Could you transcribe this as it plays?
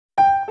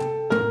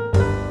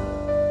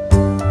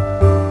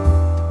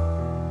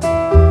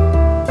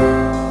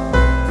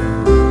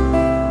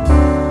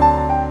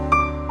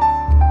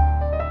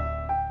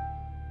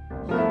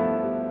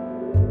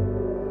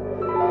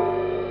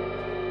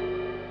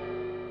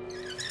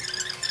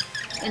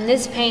In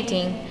this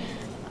painting,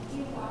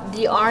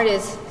 the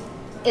artist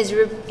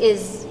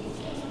is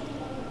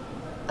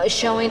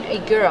showing a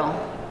girl,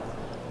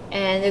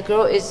 and the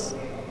girl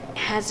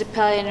has a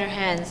palette in her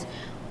hands.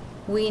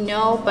 We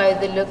know by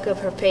the look of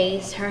her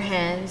face, her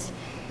hands,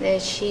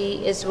 that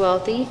she is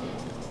wealthy.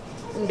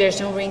 There's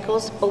no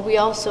wrinkles, but we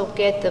also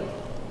get the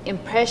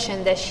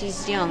impression that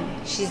she's young.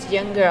 She's a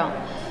young girl.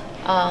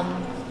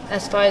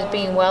 As far as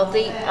being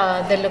wealthy,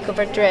 the look of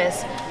her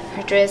dress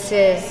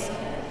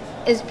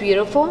is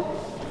beautiful.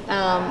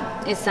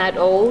 It's not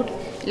old.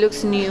 It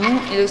looks new.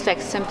 It looks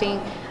like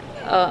something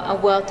a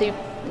wealthy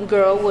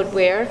girl would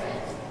wear.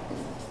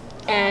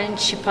 And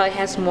she probably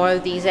has more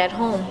of these at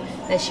home,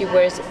 that she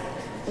wears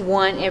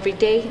one every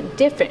day,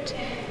 different.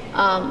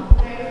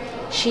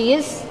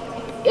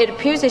 It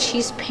appears that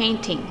she's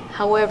painting.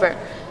 However,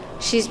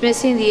 she's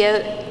missing the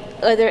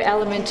other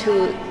element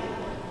to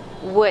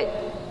what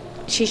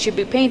she should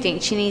be painting.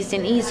 She needs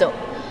an easel.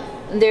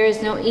 There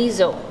is no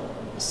easel.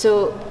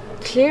 So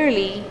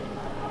clearly,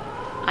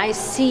 I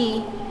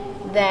see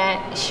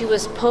that she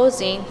was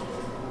posing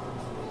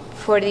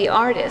for the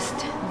artist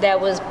that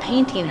was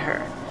painting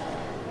her.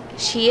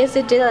 She is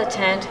a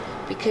dilettante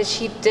because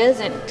she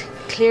doesn't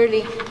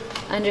clearly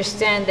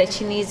understand that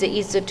she needs the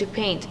easel to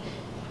paint.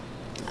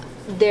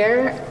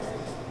 There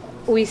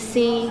we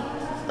see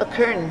a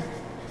curtain.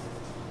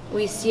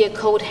 We see a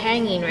coat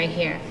hanging right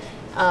here.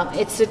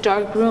 It's a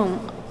dark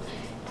room.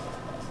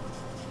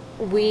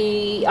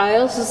 I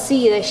also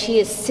see that she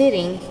is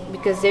sitting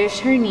because there's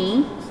her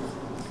knee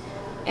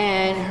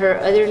and her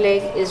other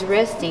leg is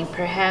resting,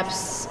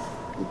 perhaps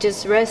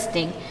just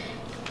resting.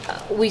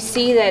 We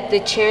see that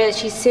the chair that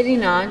she's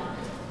sitting on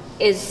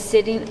is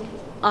sitting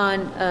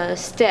on a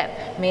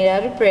step made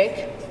out of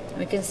brick.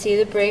 We can see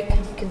the brick,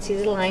 we can see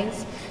the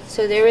lines.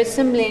 So there is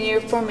some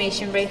linear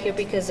formation right here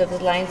because of the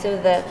lines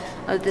of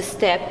the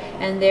step,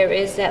 and there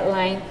is that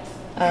line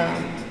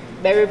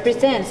that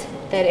represents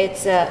that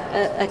it's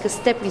like a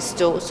stepping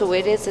stool. So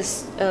it is a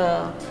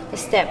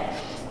step.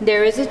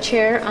 There is a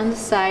chair on the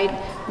side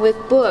with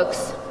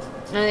books.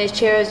 And the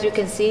chair, as you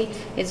can see,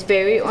 is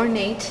very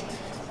ornate.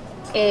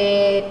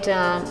 It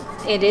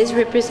is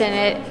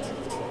represented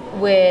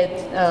with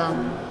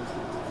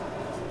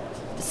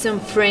some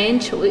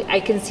fringe.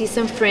 I can see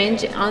some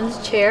fringe on the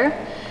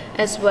chair,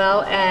 as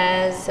well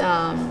as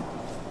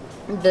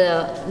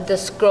the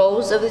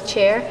scrolls of the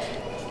chair.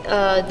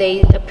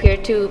 They appear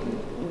to,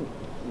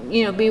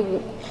 be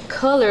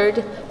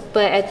colored,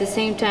 but at the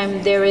same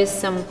time there is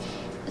some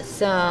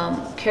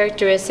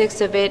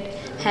characteristics of it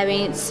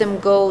having some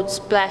gold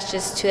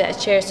splashes to that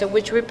chair. So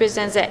which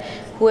represents that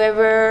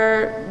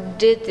whoever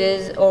did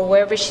this, or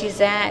wherever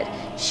she's at,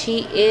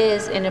 she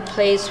is in a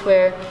place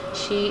where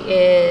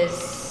she's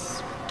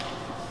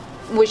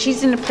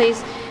in a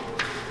place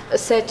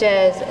such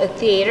as a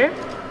theater,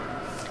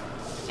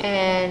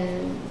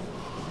 and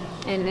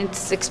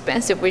it's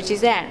expensive where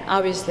she's at,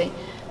 obviously.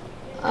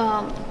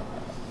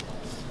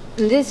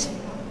 This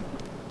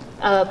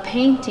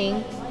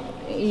painting,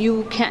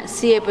 you can't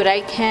see it, but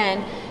I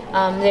can.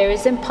 There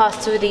is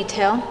impasto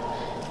detail.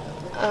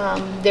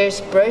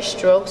 There's brush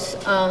strokes.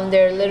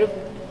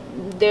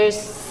 There's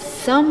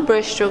some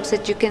brush strokes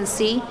that you can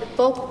see. The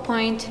focal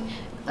point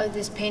of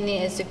this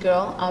painting is the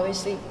girl.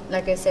 Obviously,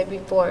 like I said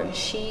before,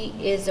 she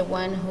is the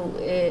one who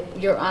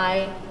your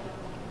eye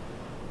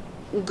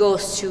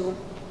goes to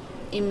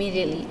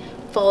immediately,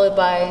 followed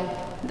by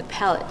the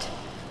palette.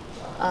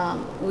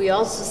 We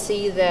also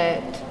see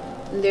that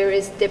there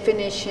is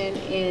definition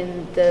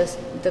in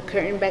the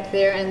curtain back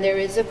there, and there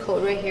is a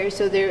coat right here.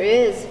 So there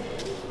is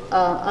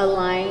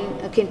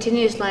a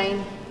continuous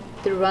line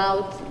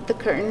throughout the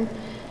curtain,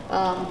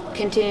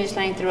 continuous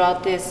line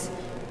throughout this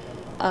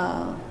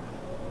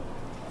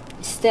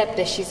step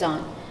that she's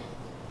on.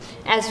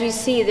 As we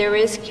see, there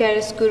is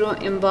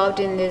chiaroscuro involved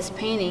in this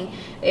painting.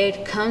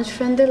 It comes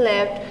from the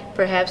left,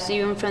 perhaps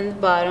even from the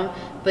bottom,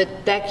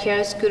 but that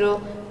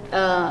chiaroscuro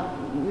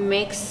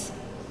makes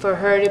for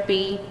her to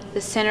be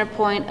the center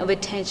point of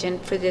attention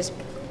for this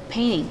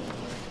painting.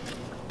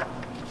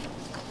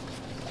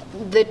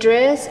 The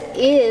dress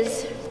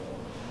is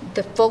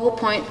the focal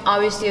point,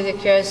 obviously, of the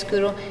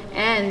chiaroscuro,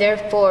 and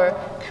therefore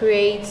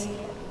creates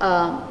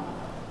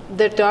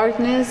the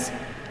darkness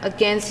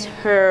against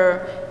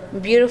her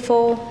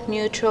beautiful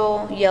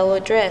neutral yellow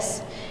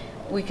dress.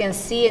 We can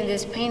see in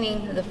this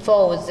painting the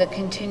folds, the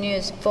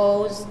continuous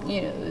folds.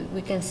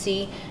 We can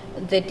see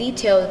the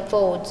detailed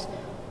folds.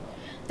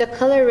 The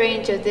color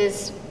range of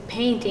this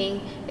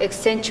painting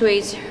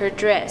accentuates her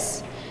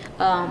dress.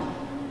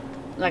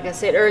 Like I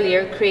said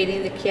earlier,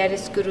 creating the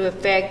chiaroscuro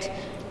effect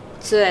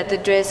so that the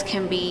dress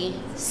can be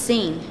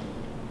seen.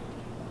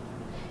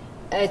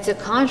 It's a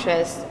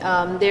contrast.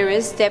 There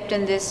is depth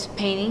in this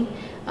painting.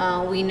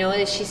 We know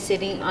that she's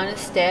sitting on a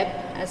step,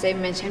 as I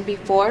mentioned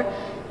before.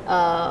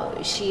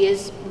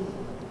 She's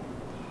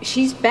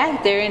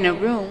back there in a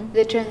room.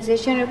 The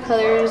transition of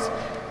colors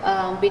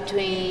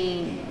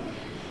between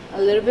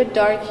a little bit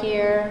dark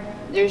here,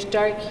 there's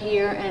dark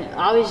here, and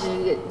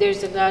obviously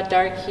there's a lot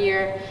dark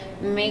here,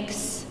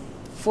 makes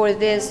for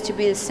this to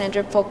be the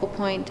center focal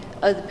point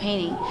of the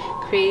painting,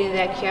 creating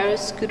that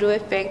chiaroscuro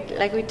effect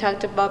like we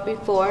talked about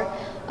before.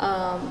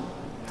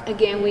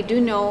 Again, we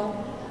do know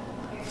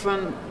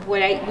from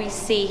what we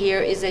see here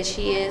is that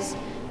she is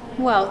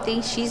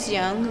wealthy, she's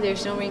young,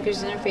 there's no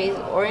wrinkles in her face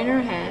or in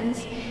her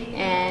hands,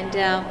 and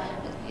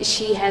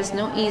she has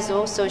no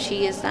easel, so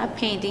she is not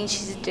painting.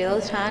 She's a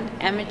dilettante,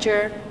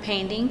 amateur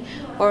painting,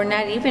 or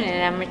not even an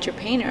amateur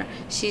painter.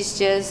 She's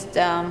just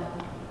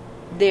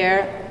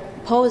there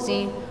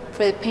posing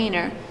for the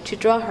painter to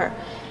draw her.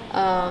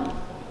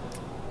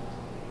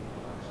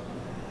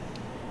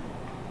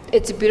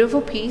 It's a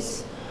beautiful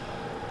piece.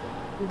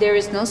 There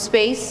is no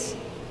space.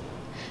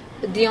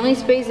 The only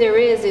space there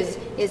is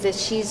that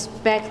she's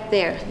back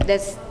there.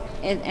 That's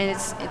and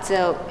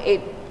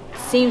it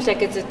seems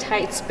like it's a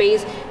tight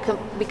space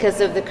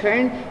because of the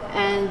curtain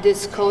and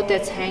this coat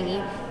that's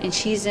hanging, and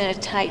she's in a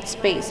tight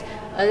space.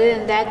 Other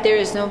than that, there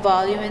is no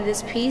volume in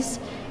this piece.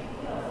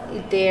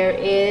 There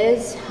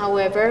is,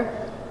 however,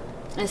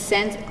 a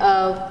sense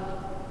of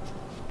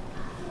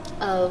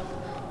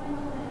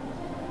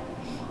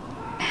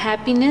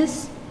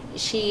happiness.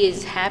 She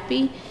is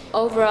happy.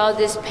 Overall,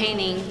 this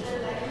painting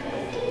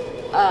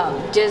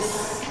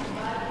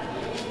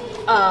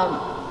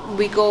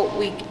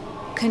we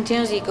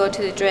continuously go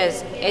to the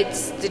dress.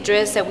 It's the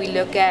dress that we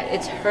look at,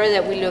 it's her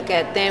that we look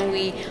at, then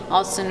we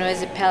also know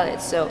as a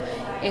palette. So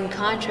in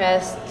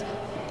contrast,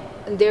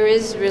 there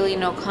is really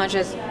no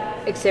contrast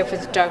except for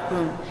the dark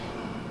room.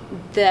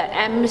 The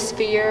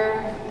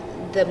atmosphere,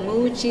 the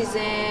mood she's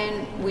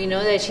in, we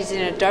know that she's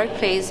in a dark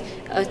place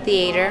of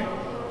theater.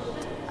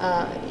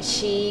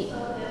 She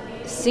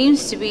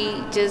seems to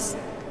be just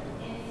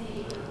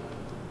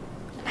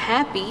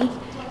happy,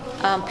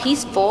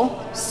 peaceful,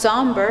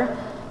 somber,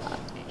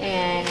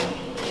 and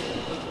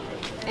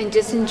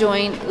just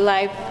enjoying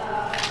life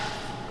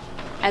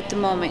at the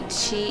moment.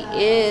 She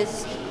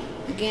is,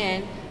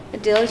 again, a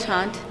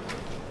dilettante.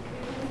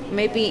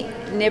 Maybe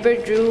never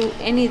drew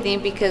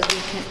anything because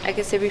like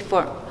I said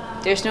before,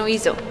 there's no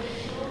easel.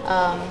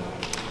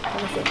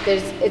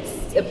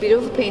 It's a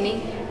beautiful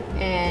painting,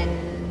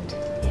 and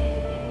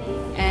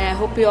I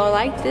hope you all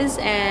like this,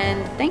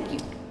 and thank you.